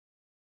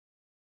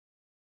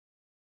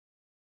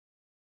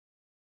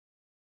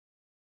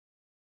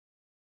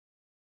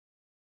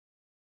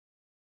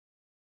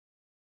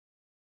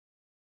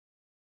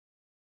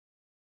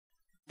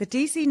The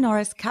DC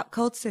Norris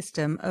Capcold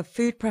system of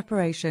food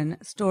preparation,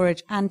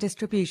 storage and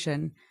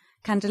distribution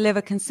can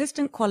deliver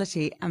consistent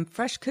quality and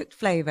fresh cooked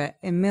flavour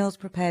in meals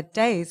prepared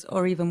days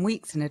or even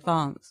weeks in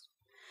advance.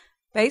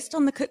 Based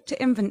on the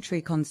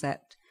cook-to-inventory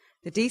concept,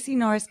 the DC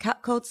Norris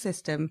Capcold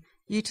system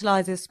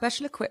utilises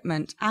special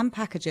equipment and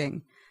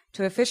packaging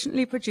to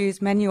efficiently produce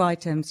menu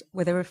items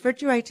with a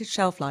refrigerated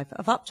shelf life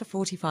of up to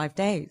 45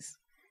 days.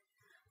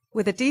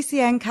 With a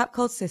DCN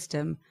Capcold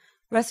system,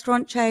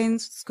 restaurant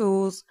chains,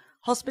 schools,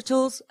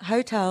 hospitals,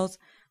 hotels,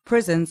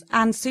 prisons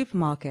and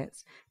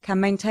supermarkets can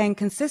maintain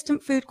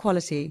consistent food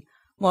quality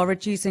while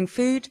reducing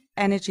food,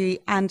 energy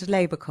and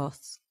labour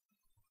costs.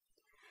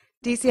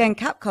 DCN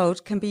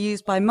Capcold can be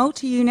used by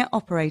multi-unit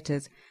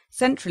operators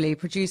centrally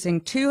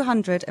producing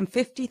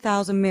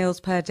 250,000 meals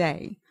per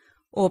day,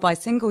 or by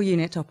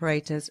single-unit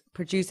operators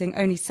producing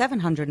only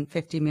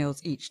 750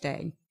 meals each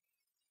day.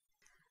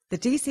 The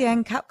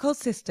DCN Capcold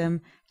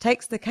system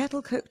takes the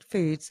kettle-cooked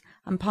foods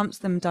and pumps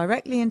them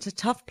directly into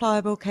tough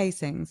pliable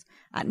casings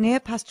at near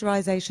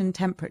pasteurization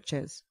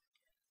temperatures.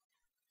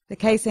 The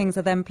casings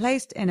are then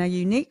placed in a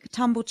unique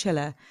tumble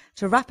chiller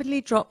to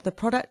rapidly drop the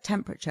product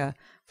temperature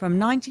from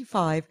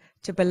 95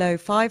 to below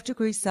 5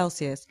 degrees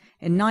Celsius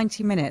in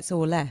 90 minutes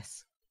or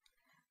less.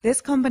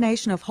 This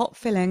combination of hot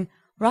filling,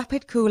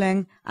 rapid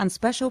cooling and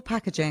special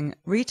packaging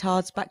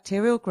retards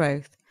bacterial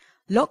growth,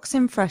 locks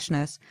in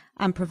freshness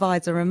and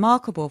provides a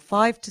remarkable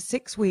 5 to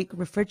 6 week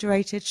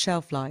refrigerated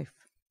shelf life.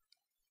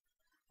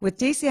 With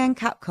DCN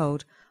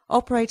Capcold,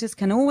 operators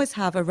can always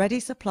have a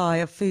ready supply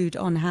of food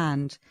on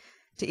hand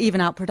to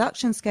even out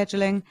production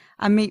scheduling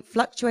and meet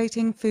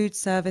fluctuating food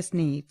service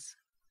needs.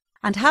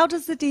 And how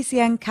does the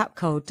DCN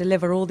Capcold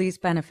deliver all these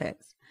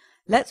benefits?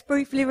 Let's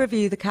briefly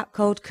review the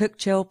Capcold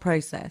cook-chill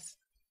process.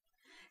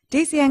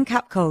 DCN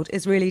Capcold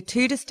is really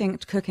two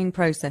distinct cooking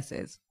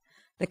processes,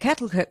 the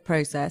kettle cook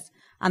process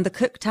and the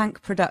cook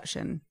tank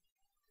production.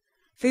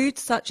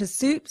 Foods such as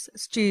soups,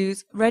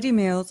 stews, ready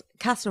meals,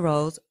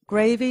 casseroles,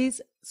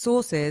 gravies,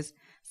 sauces,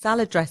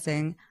 salad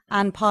dressing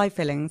and pie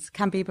fillings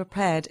can be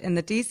prepared in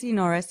the DC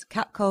Norris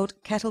Capcold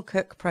kettle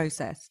cook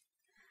process.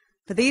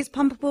 For these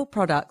pumpable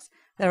products,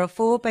 there are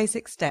 4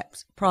 basic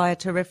steps prior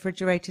to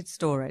refrigerated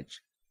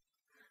storage.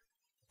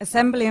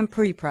 Assembly and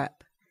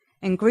pre-prep.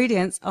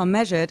 Ingredients are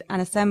measured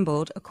and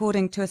assembled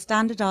according to a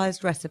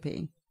standardized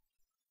recipe.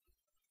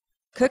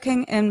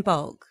 Cooking in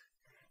bulk.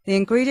 The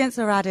ingredients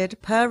are added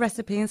per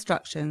recipe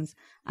instructions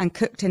and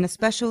cooked in a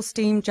special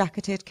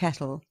steam-jacketed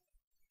kettle.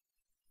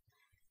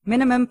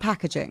 Minimum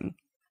packaging.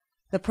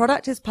 The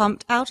product is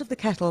pumped out of the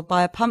kettle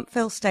by a pump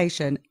fill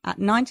station at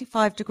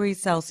 95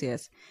 degrees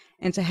Celsius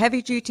into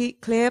heavy-duty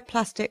clear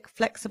plastic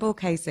flexible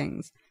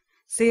casings,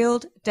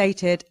 sealed,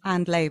 dated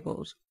and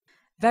labelled.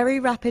 Very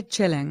rapid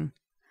chilling.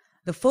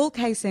 The full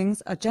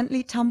casings are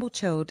gently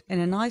tumble-chilled in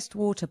an iced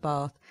water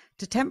bath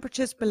to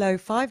temperatures below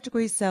 5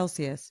 degrees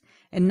Celsius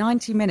in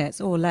 90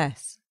 minutes or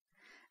less.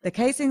 The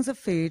casings of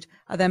food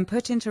are then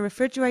put into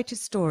refrigerated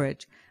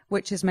storage,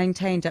 which is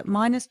maintained at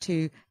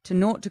 -2 to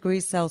 0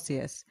 degrees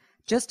Celsius,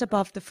 just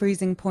above the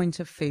freezing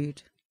point of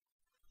food.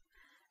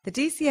 The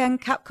DCN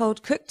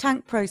Capcold cook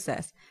tank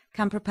process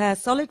can prepare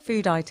solid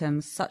food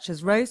items such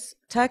as roasts,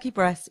 turkey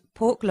breasts,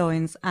 pork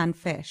loins and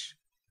fish.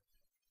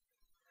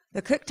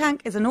 The cook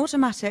tank is an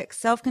automatic,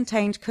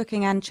 self-contained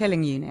cooking and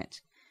chilling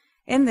unit.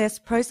 In this,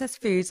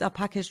 processed foods are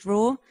packaged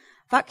raw,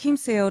 vacuum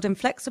sealed in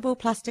flexible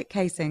plastic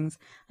casings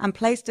and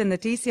placed in the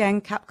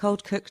DCN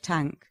Capcold cook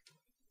tank.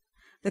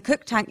 The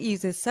cook tank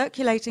uses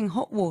circulating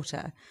hot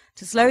water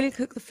to slowly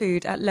cook the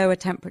food at lower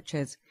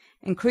temperatures,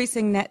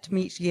 increasing net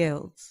meat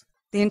yields.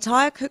 The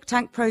entire cook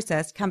tank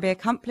process can be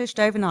accomplished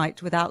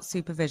overnight without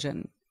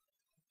supervision.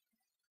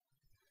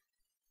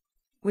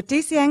 With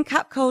DCN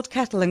Capcold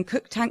kettle and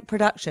cook tank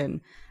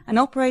production, an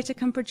operator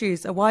can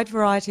produce a wide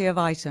variety of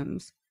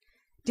items.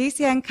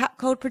 DCN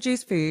Capcold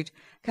produced food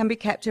can be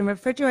kept in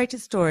refrigerated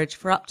storage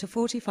for up to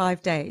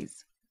 45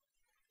 days.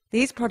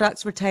 These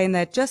products retain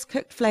their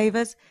just-cooked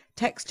flavours,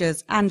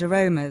 textures and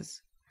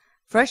aromas.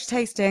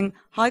 Fresh-tasting,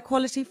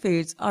 high-quality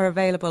foods are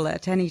available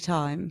at any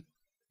time.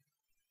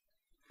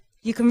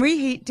 You can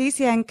reheat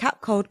DCN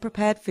Capcold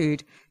prepared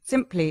food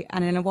simply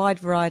and in a wide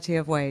variety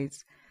of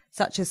ways,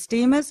 such as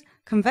steamers,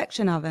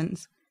 convection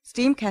ovens,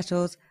 steam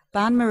kettles,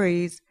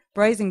 bain-maries,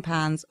 braising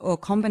pans or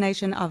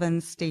combination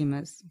ovens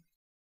steamers.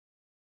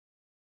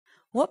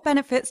 What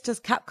benefits does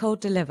Capcold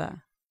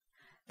deliver?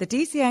 The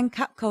DCN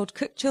Capcold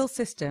cook-chill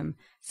system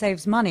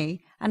saves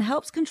money and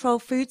helps control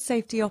food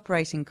safety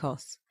operating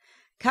costs.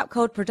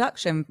 Capcold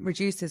production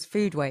reduces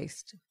food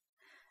waste.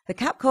 The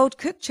Capcold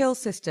cook-chill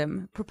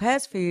system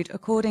prepares food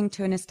according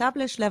to an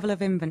established level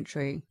of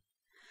inventory.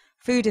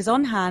 Food is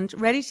on hand,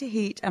 ready to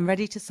heat and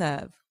ready to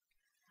serve.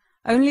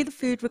 Only the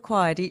food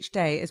required each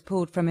day is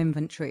pulled from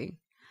inventory.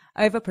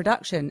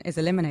 Overproduction is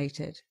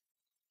eliminated.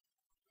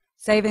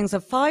 Savings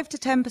of 5 to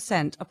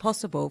 10% are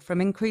possible from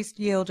increased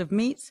yield of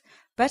meats,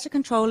 better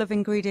control of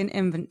ingredient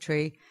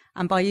inventory,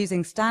 and by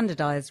using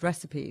standardized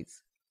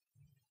recipes.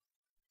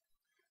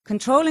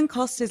 Controlling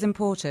costs is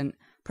important,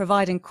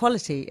 providing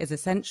quality is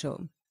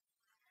essential.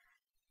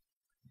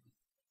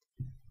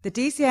 The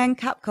DCN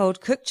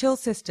CapCold Cook Chill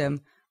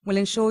system will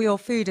ensure your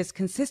food is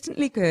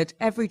consistently good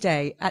every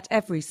day at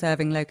every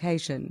serving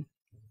location.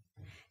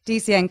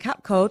 DCN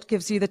CapCold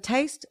gives you the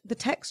taste, the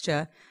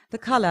texture, the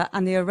colour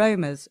and the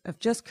aromas of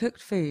just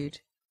cooked food.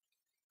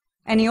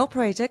 Any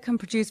operator can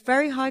produce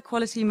very high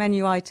quality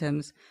menu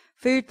items,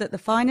 food that the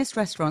finest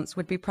restaurants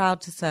would be proud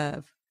to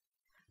serve.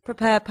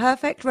 Prepare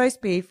perfect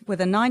roast beef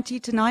with a 90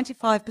 to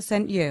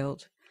 95%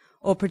 yield,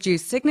 or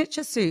produce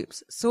signature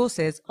soups,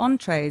 sauces,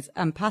 entrees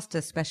and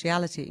pasta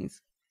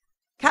specialities.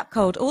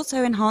 CapCold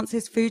also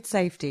enhances food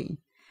safety.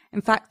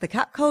 In fact, the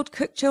CapCold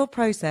Cook Chill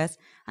process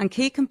and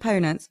key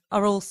components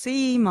are all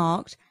CE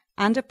marked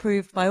and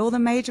approved by all the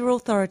major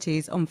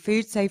authorities on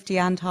food safety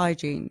and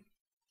hygiene.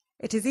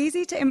 It is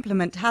easy to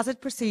implement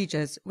hazard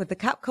procedures with the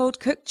CapCold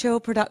Cook Chill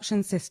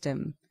production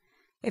system.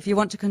 If you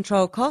want to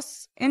control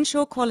costs,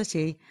 ensure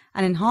quality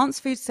and enhance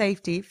food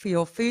safety for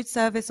your food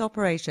service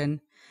operation,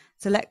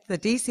 select the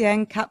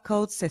DCN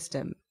CapCold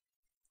system.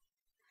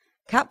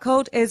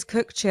 CapCold is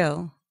Cook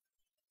Chill.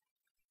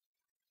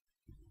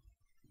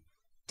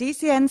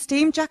 DCN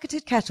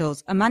steam-jacketed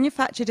kettles are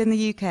manufactured in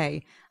the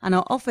UK and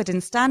are offered in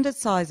standard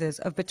sizes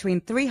of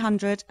between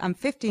 300 and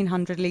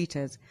 1500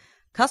 litres.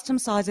 Custom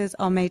sizes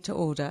are made to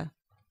order.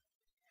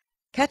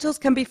 Kettles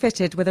can be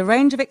fitted with a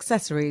range of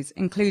accessories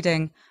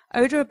including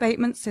odour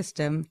abatement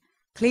system,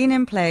 clean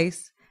in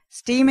place,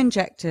 steam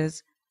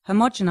injectors,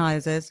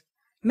 homogenizers,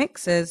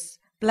 mixers,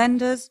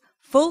 blenders,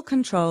 full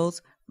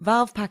controls,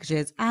 valve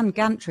packages and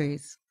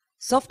gantries.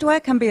 Software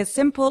can be as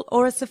simple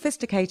or as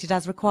sophisticated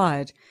as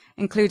required,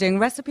 including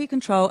recipe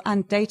control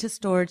and data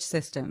storage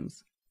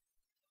systems.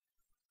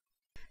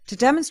 To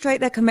demonstrate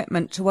their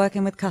commitment to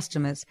working with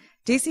customers,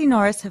 DC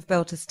Norris have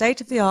built a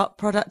state-of-the-art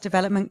product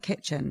development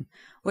kitchen,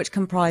 which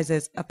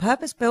comprises a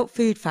purpose-built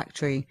food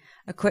factory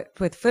equipped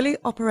with fully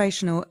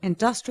operational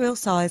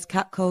industrial-sized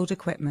CapCold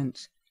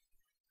equipment.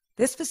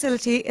 This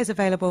facility is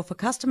available for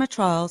customer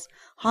trials,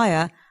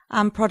 hire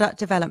and product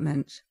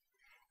development.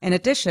 In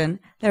addition,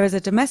 there is a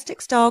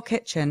domestic-style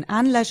kitchen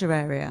and leisure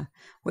area,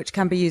 which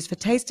can be used for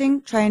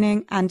tasting,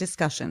 training and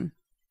discussion.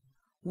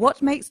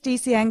 What makes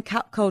DCN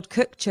CapCold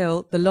Cook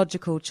Chill the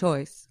logical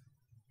choice?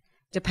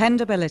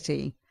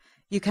 Dependability.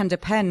 You can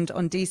depend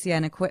on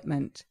DCN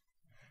equipment.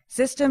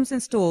 Systems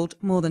installed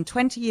more than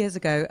 20 years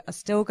ago are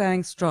still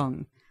going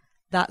strong.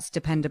 That's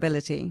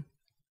dependability.